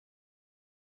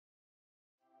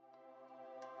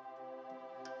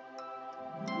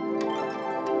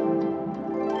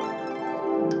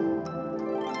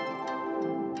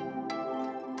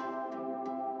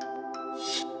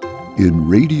In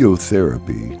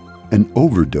radiotherapy, an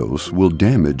overdose will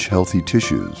damage healthy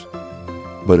tissues,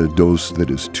 but a dose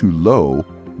that is too low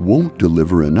won't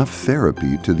deliver enough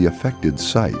therapy to the affected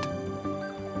site.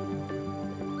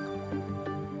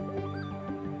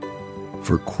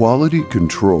 For quality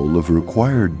control of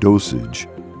required dosage,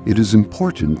 it is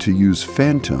important to use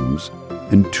phantoms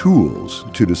and tools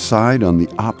to decide on the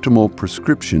optimal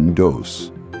prescription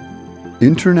dose.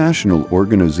 International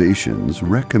organizations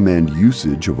recommend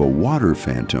usage of a water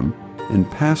phantom and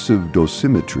passive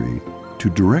dosimetry to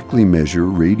directly measure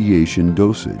radiation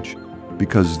dosage,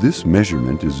 because this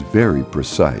measurement is very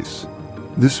precise.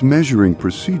 This measuring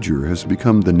procedure has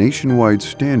become the nationwide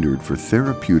standard for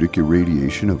therapeutic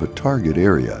irradiation of a target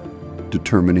area,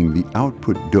 determining the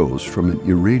output dose from an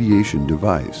irradiation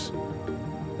device.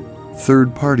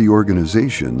 Third-party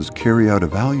organizations carry out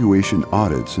evaluation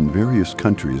audits in various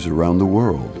countries around the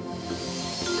world.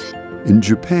 In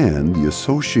Japan, the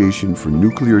Association for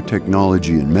Nuclear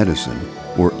Technology and Medicine,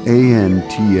 or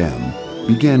ANTM,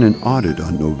 began an audit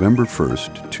on November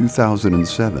 1,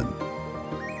 2007.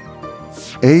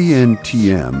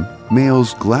 ANTM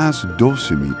mails glass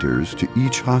dosimeters to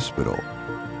each hospital.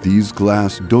 These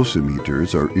glass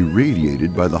dosimeters are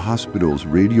irradiated by the hospital's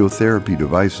radiotherapy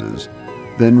devices,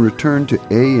 then returned to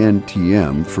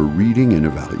ANTM for reading and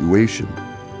evaluation.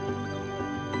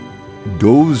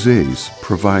 Dosage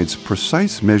provides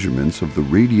precise measurements of the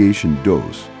radiation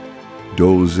dose.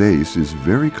 Dosage is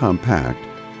very compact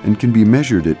and can be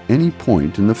measured at any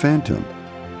point in the phantom.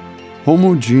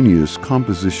 Homogeneous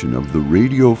composition of the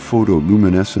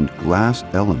radiophotoluminescent glass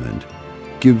element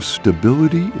gives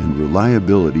stability and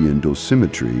reliability in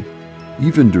dosimetry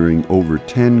even during over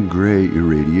 10 gray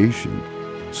irradiation,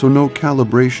 so no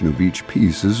calibration of each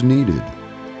piece is needed.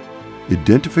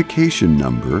 Identification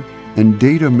number and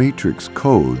data matrix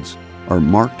codes are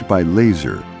marked by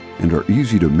laser and are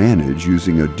easy to manage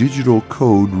using a digital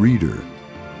code reader.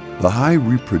 The high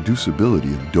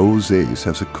reproducibility of dosage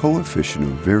has a coefficient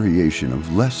of variation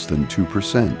of less than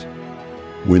 2%.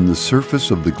 When the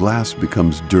surface of the glass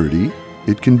becomes dirty,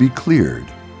 it can be cleared.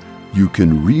 You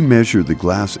can remeasure the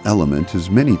glass element as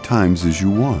many times as you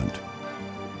want.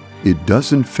 It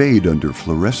doesn't fade under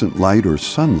fluorescent light or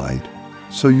sunlight,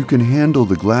 so you can handle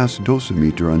the glass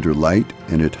dosimeter under light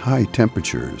and at high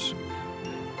temperatures.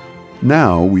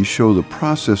 Now we show the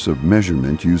process of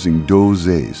measurement using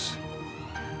dosage.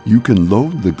 You can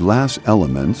load the glass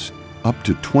elements, up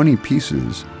to 20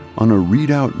 pieces, on a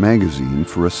readout magazine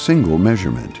for a single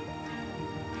measurement.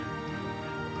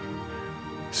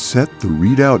 Set the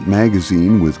readout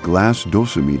magazine with glass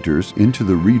dosimeters into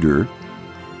the reader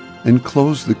and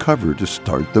close the cover to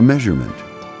start the measurement.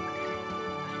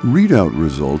 Readout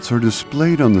results are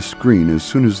displayed on the screen as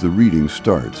soon as the reading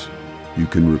starts. You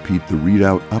can repeat the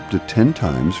readout up to 10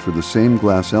 times for the same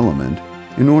glass element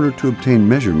in order to obtain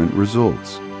measurement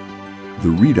results. The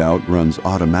readout runs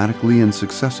automatically and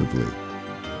successively.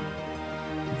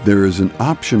 There is an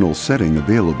optional setting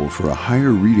available for a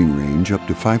higher reading range up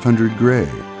to 500 gray.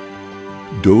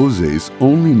 Dosage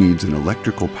only needs an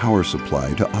electrical power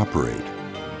supply to operate.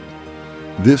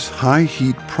 This high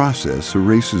heat process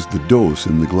erases the dose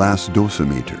in the glass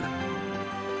dosimeter.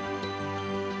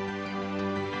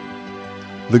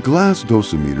 The glass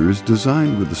dosimeter is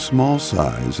designed with a small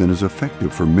size and is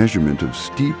effective for measurement of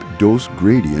steep dose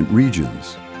gradient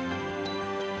regions.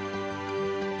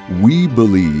 We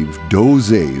believe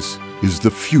dosage is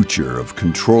the future of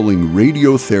controlling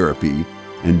radiotherapy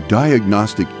and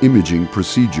diagnostic imaging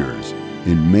procedures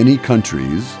in many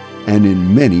countries and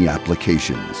in many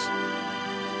applications.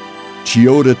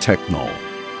 Chiyoda Technol,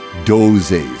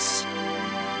 dosage.